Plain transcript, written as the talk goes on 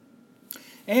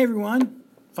Hey everyone,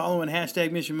 following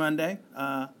hashtag Mission Monday.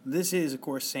 This is, of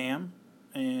course, Sam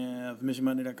of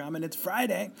MissionMonday.com, and it's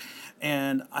Friday.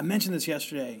 And I mentioned this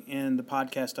yesterday in the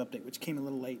podcast update, which came a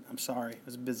little late. I'm sorry, it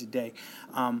was a busy day.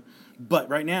 But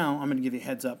right now, I'm going to give you a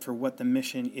heads up for what the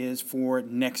mission is for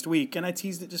next week. And I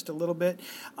teased it just a little bit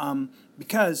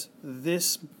because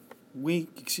this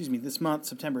month,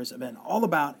 September, has been all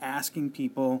about asking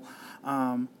people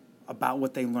about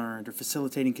what they learned or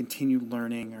facilitating continued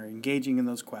learning or engaging in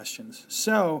those questions.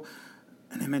 So,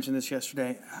 and I mentioned this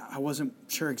yesterday, I wasn't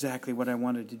sure exactly what I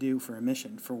wanted to do for a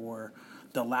mission for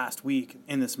the last week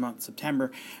in this month,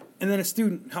 September. And then a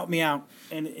student helped me out,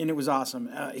 and it was awesome.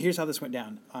 Here's how this went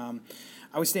down.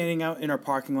 I was standing out in our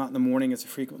parking lot in the morning, as I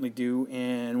frequently do,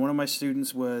 and one of my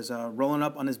students was rolling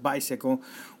up on his bicycle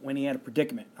when he had a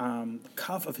predicament. The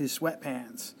cuff of his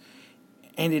sweatpants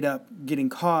ended up getting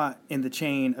caught in the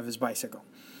chain of his bicycle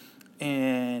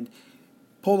and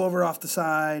pulled over off the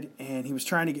side, and he was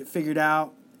trying to get figured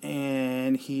out,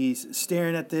 and he's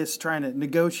staring at this, trying to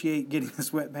negotiate getting the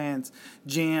sweatpants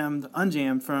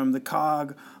unjammed from the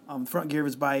cog on the front gear of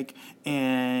his bike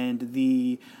and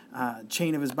the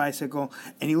chain of his bicycle.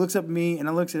 And he looks up at me, and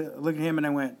I look at him, and I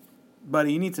went,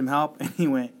 "Buddy, you need some help?" And he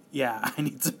went, "Yeah, I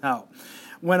need some help."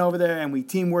 Went over there, and we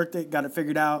teamworked it, got it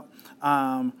figured out.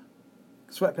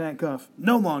 Sweatpant cuff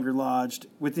no longer lodged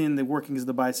within the workings of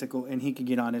the bicycle, and he could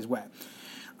get on his way.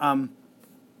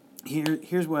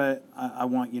 Here's what I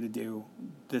want you to do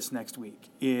this next week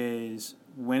is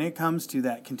when it comes to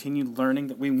that continued learning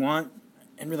that we want,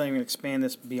 and really I'm going to expand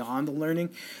this beyond the learning,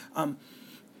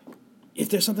 if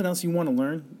there's something else you want to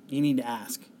learn, you need to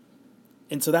ask.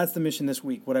 And so that's the mission this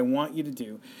week. What I want you to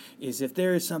do is if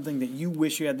there is something that you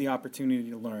wish you had the opportunity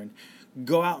to learn,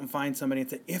 go out and find somebody and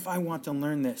say, if I want to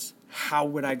learn this, how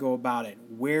would I go about it?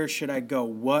 Where should I go?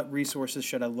 What resources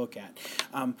should I look at?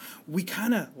 We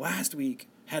kind of, last week,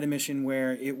 had a mission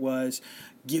where it was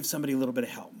give somebody a little bit of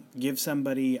help. Give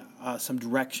somebody some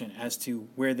direction as to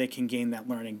where they can gain that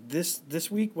learning. This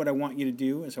week, what I want you to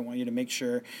do is I want you to make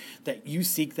sure that you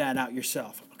seek that out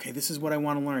yourself. Okay, this is what I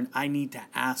want to learn. I need to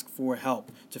ask for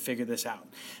help to figure this out.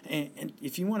 And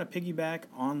if you want to piggyback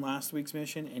on last week's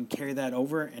mission and carry that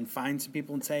over and find some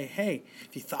people and say, hey,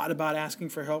 if you thought about asking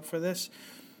for help for this,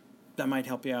 that might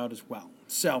help you out as well.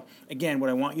 So, again, what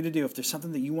I want you to do, if there's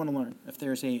something that you want to learn, if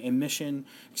there's learning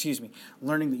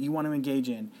that you want to engage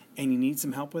in, and you need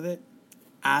some help with it,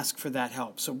 ask for that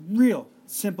help. So, real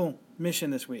simple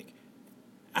mission this week.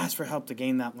 Ask for help to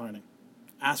gain that learning.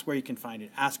 Ask where you can find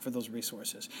it. Ask for those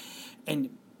resources. And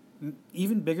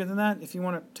even bigger than that, if you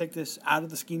want to take this out of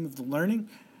the scheme of the learning,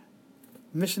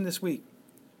 mission this week.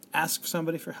 Ask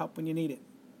somebody for help when you need it.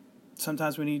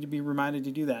 Sometimes we need to be reminded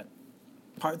to do that.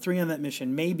 Part 3 on that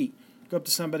mission, maybe go up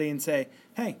to somebody and say,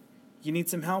 hey, you need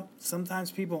some help? Sometimes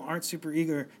people aren't super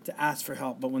eager to ask for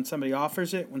help, but when somebody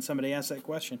offers it, when somebody asks that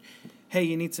question, hey,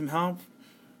 you need some help?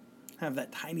 Have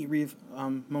that tiny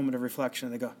moment of reflection,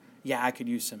 and they go, yeah, I could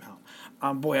use some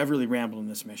help. Boy, I've really rambled in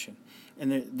this mission,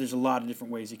 and there's a lot of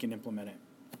different ways you can implement it.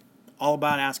 All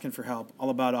about asking for help, all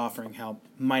about offering help,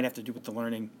 might have to do with the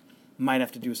learning, might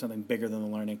have to do with something bigger than the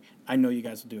learning. I know you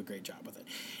guys will do a great job with it.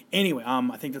 Anyway,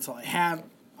 I think that's all I have,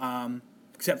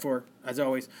 except for, as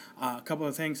always, a couple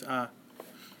of things.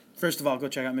 First of all, go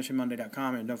check out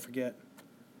MissionMonday.com, and don't forget,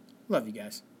 love you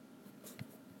guys.